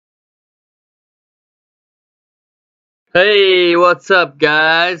Hey, what's up,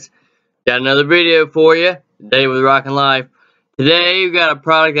 guys? Got another video for you. Today with Rockin' Life. Today we got a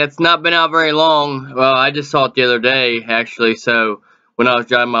product that's not been out very long. Well, I just saw it the other day, actually. So when I was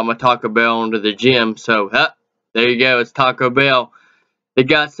driving my Taco Bell into the gym, there you go. It's Taco Bell. They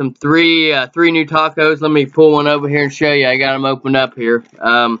got some three new tacos. Let me pull one over here and show you. I got them opened up here.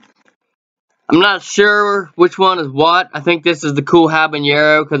 I'm not sure which one is what. I think this is the cool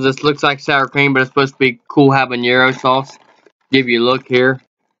habanero because this looks like sour cream, but it's supposed to be cool habanero sauce. Give you a look here.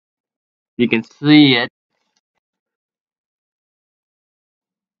 You can see it.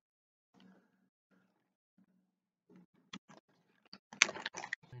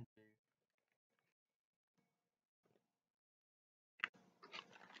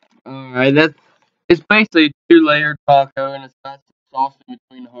 Alright, it's basically a two-layered taco, and it's got some sauce in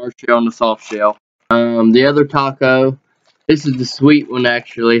between the hard shell and the soft shell. The other taco, this is the sweet one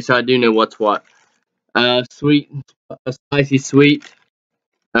actually, so I do know what's what. Sweet, spicy sweet.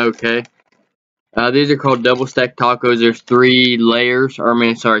 Okay. These are called double stack tacos. There's three layers,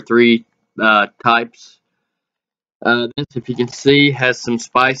 three types. This, if you can see, has some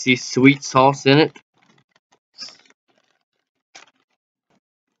spicy sweet sauce in it.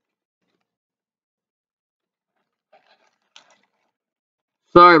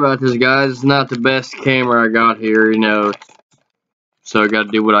 Sorry about this, guys. It's not the best camera I got here, so I gotta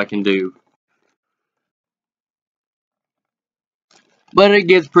do what I can do. But it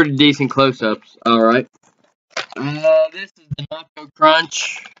gets pretty decent close-ups, alright. This is the Nacho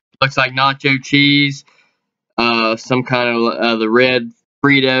Crunch. Looks like nacho cheese. Some kind of the red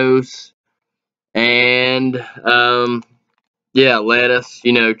Fritos. And, yeah, lettuce,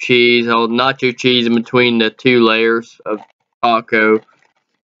 cheese. All nacho cheese in between the two layers of taco.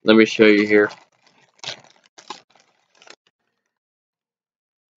 Let me show you here.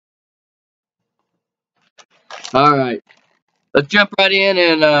 Alright. Let's jump right in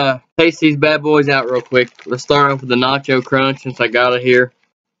and taste these bad boys out real quick. Let's start off with the Nacho Crunch since I got it here.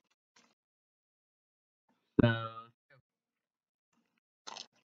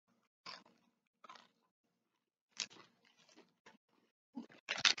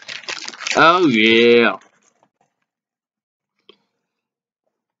 Oh yeah,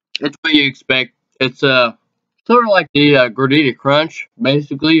 it's what you expect. It's sort of like the Gordita Crunch,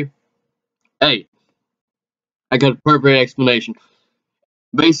 basically. Hey, I got a perfect explanation.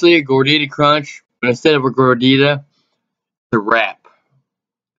 Basically, a Gordita Crunch, but instead of a Gordita, it's a wrap.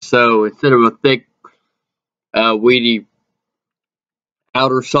 So instead of a thick, weedy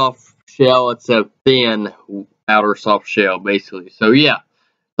outer soft shell, it's a thin outer soft shell, basically. So yeah,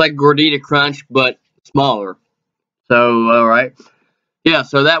 it's like Gordita Crunch, but smaller. So alright. Yeah,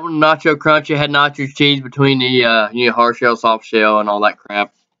 so that one, Nacho Crunch, it had nacho cheese between the hard shell, soft shell, and all that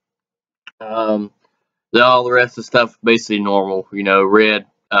crap. All the rest of the stuff basically normal, red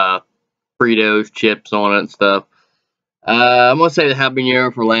Fritos, chips on it and stuff. I'm gonna say the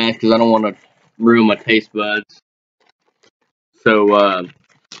habanero for last because I don't want to ruin my taste buds. So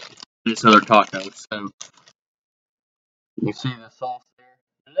this other taco. So you can see the sauce there.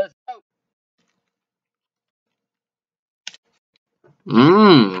 Let's go.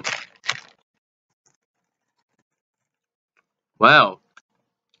 Mmm. Wow.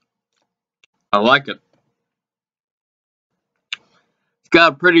 I like it. It's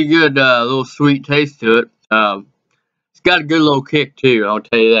got a pretty good little sweet taste to it. It's got a good little kick too. I'll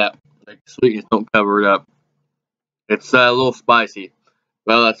tell you that. Like sweetness don't cover it up. It's a little spicy.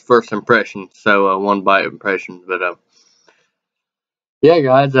 Well, that's first impression. So one bite impression, but yeah,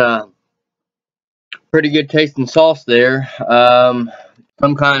 guys. Pretty good tasting sauce there.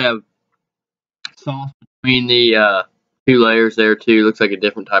 Some kind of sauce between the two layers there too. Looks like a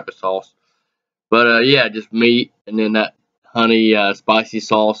different type of sauce. But yeah, just meat and then that honey spicy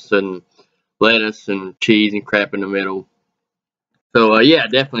sauce and lettuce and cheese and crap in the middle. So yeah,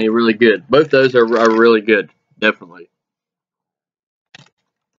 definitely really good. Both those are really good, definitely.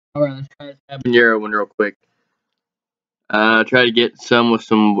 All right, let's try this habanero one real quick. Try to get some with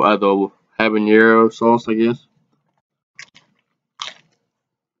some the habanero sauce, I guess.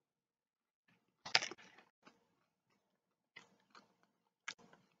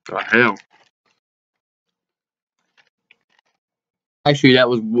 Oh, hell. Actually, that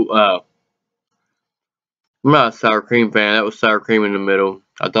was I'm not a sour cream fan. That was sour cream in the middle.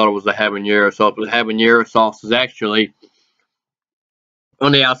 I thought it was the habanero sauce, but the habanero sauce is actually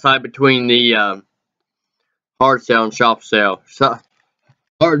on the outside between the hard shell and soft shell.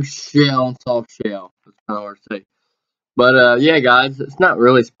 Hard shell and soft shell. That's kind of hard to say. But yeah, guys, it's not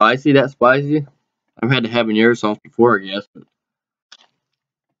really spicy. That spicy. I've had the habanero sauce before, I guess. But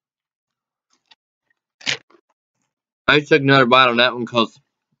I just took another bite on that one because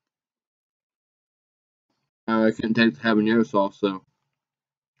I couldn't taste the habanero sauce, so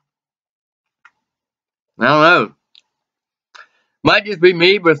I don't know. Might just be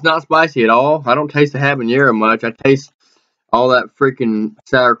me, but it's not spicy at all. I don't taste the habanero much. I taste all that freaking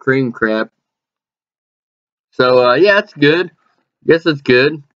sour cream crap. So, yeah, it's good. Guess it's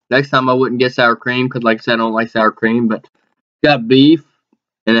good. Next time I wouldn't get sour cream because, like I said, I don't like sour cream. But got beef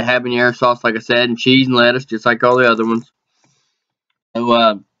and a habanero sauce, like I said, and cheese and lettuce, just like all the other ones.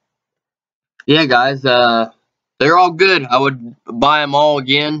 So, yeah, guys, they're all good. I would buy them all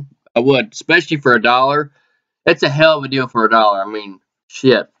again. I would, especially for $1. That's a hell of a deal for $1. I mean,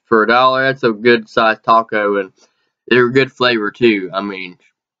 shit, for $1, that's a good sized taco, and they're good flavor too. I mean,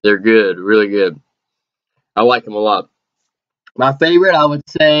 they're good, really good. I like them a lot. My favorite, I would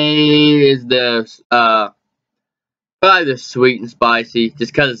say, is the probably the sweet and spicy,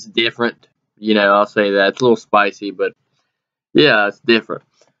 just because it's different. You know, I'll say that it's a little spicy, but yeah, it's different.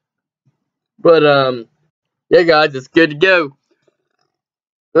 But yeah, guys, it's good to go.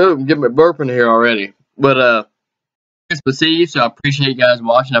 Oh, I'm getting my burp in here already. But Christmas Eve, so I appreciate you guys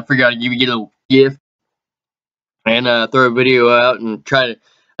watching. I figured I'd give you a little gift and throw a video out and try to.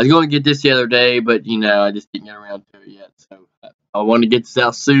 I was going to get this the other day, but you know, I just didn't get around to it yet. So I want to get this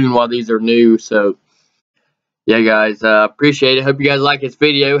out soon while these are new. So yeah, guys, appreciate it. Hope you guys like this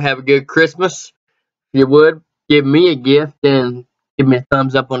video. Have a good Christmas. If you would, give me a gift and give me a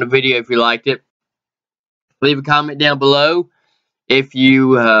thumbs up on the video if you liked it. Leave a comment down below if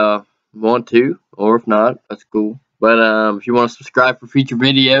you want to, or if not, that's cool. But if you want to subscribe for future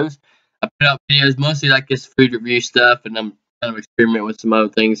videos, I put out videos mostly like this food review stuff, and I'm kind of experimenting with some other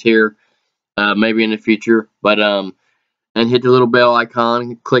things here, maybe in the future. But and hit the little bell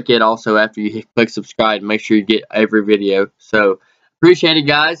icon, click it also after you click subscribe, and make sure you get every video. So appreciate it,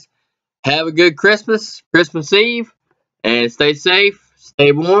 guys. Have a good Christmas Eve, and stay safe,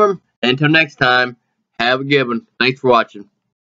 stay warm. Until next time, have a good one. Thanks for watching.